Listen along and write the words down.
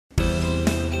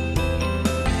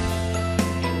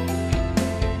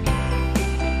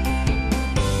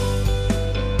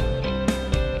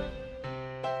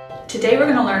Today we're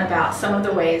going to learn about some of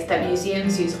the ways that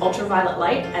museums use ultraviolet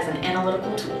light as an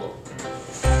analytical tool.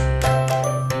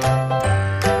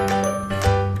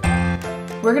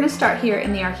 We're going to start here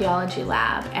in the archaeology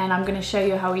lab, and I'm going to show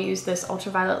you how we use this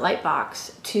ultraviolet light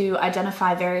box to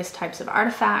identify various types of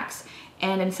artifacts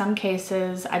and in some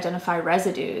cases identify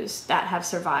residues that have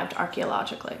survived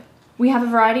archaeologically. We have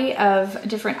a variety of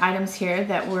different items here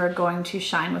that we're going to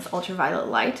shine with ultraviolet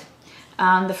light.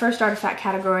 The first artifact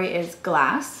category is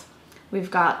glass. We've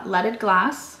got leaded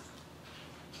glass,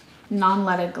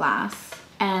 non-leaded glass,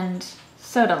 and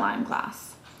soda lime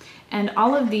glass. And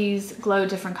all of these glow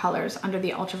different colors under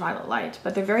the ultraviolet light,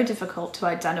 but they're very difficult to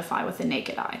identify with the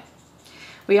naked eye.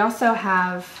 We also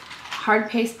have hard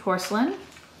paste porcelain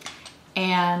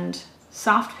and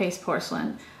soft paste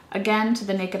porcelain. Again, to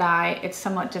the naked eye, it's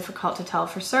somewhat difficult to tell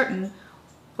for certain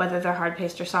whether they're hard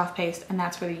paste or soft paste, and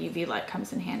that's where the UV light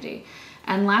comes in handy.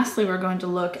 And lastly, we're going to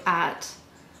look at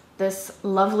this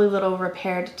lovely little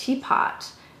repaired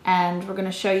teapot, and we're going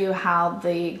to show you how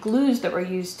the glues that were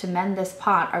used to mend this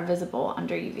pot are visible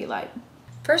under UV light.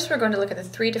 First, we're going to look at the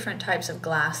three different types of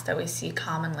glass that we see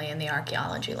commonly in the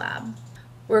archaeology lab.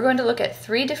 We're going to look at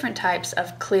three different types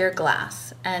of clear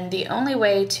glass, and the only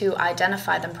way to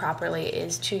identify them properly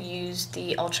is to use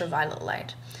the ultraviolet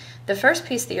light. The first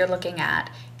piece that you're looking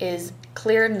at is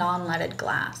clear non-leaded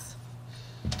glass.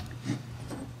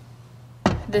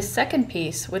 This second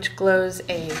piece, which glows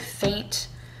a faint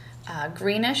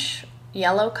greenish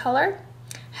yellow color,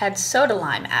 had soda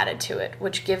lime added to it,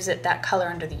 which gives it that color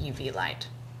under the UV light.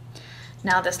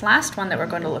 Now this last one that we're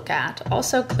going to look at,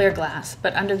 also clear glass,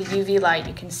 but under the UV light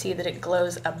you can see that it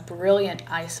glows a brilliant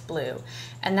ice blue,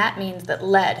 and that means that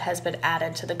lead has been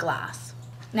added to the glass.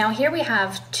 Now here we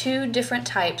have two different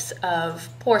types of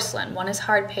porcelain. One is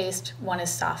hard paste, one is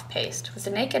soft paste. With the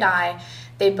naked eye,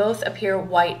 they both appear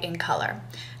white in color.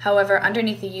 However,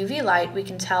 underneath the UV light, we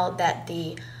can tell that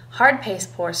the hard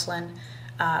paste porcelain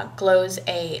glows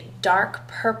a dark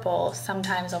purple,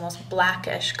 sometimes almost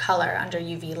blackish color under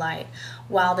UV light,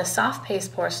 while the soft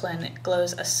paste porcelain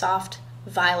glows a soft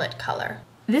violet color.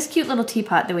 This cute little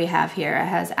teapot that we have here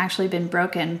has actually been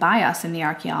broken by us in the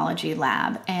archaeology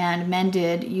lab and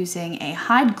mended using a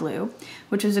hide glue,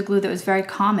 which was a glue that was very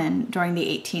common during the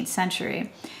 18th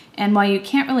century. And while you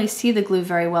can't really see the glue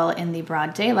very well in the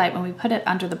broad daylight, when we put it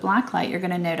under the black light, you're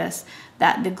going to notice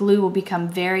that the glue will become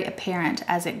very apparent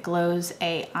as it glows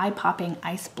a eye-popping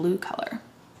ice blue color.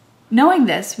 Knowing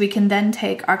this, we can then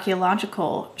take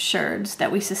archaeological sherds that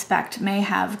we suspect may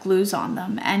have glues on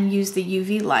them and use the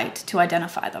UV light to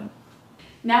identify them.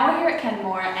 Now we're here at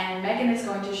Kenmore, and Megan is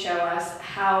going to show us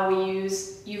how we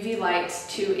use UV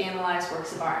lights to analyze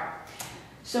works of art.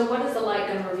 So what is the light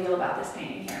going to reveal about this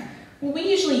painting here? Well,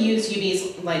 we usually use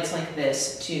UV lights like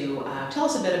this to tell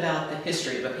us a bit about the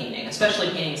history of a painting, especially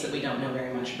paintings that we don't know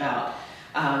very much about.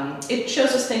 It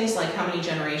shows us things like how many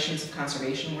generations of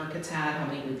conservation work it's had, how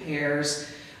many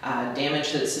repairs,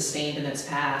 damage that it's sustained in its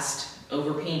past,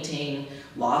 overpainting,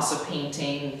 loss of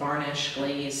painting, varnish,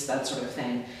 glaze, that sort of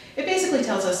thing. It basically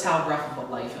tells us how rough of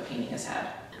a life a painting has had.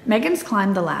 Megan's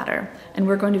climbed the ladder, and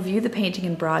we're going to view the painting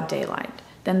in broad daylight.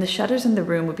 Then the shutters in the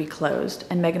room will be closed,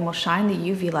 and Megan will shine the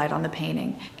UV light on the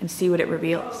painting and see what it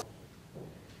reveals.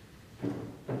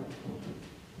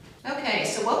 Okay,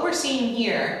 so what we're seeing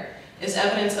here is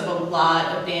evidence of a lot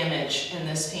of damage in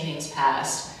this painting's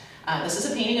past. This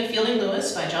is a painting of Fielding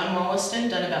Lewis by John Wollaston,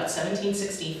 done about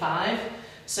 1765.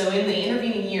 So in the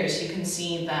intervening years, you can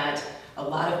see that a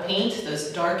lot of paint,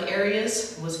 those dark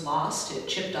areas, was lost. It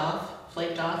chipped off,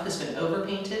 flaked off, has been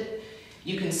overpainted.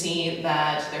 You can see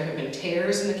that there have been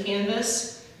tears in the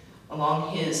canvas.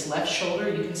 Along his left shoulder,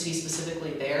 you can see specifically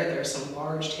there are some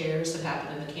large tears that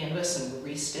happened in the canvas and were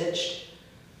restitched.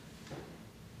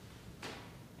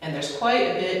 And there's quite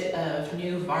a bit of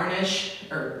new varnish,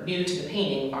 or new to the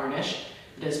painting varnish,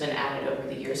 that has been added over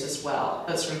the years as well.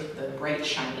 Those are the bright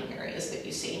shining areas that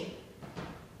you see.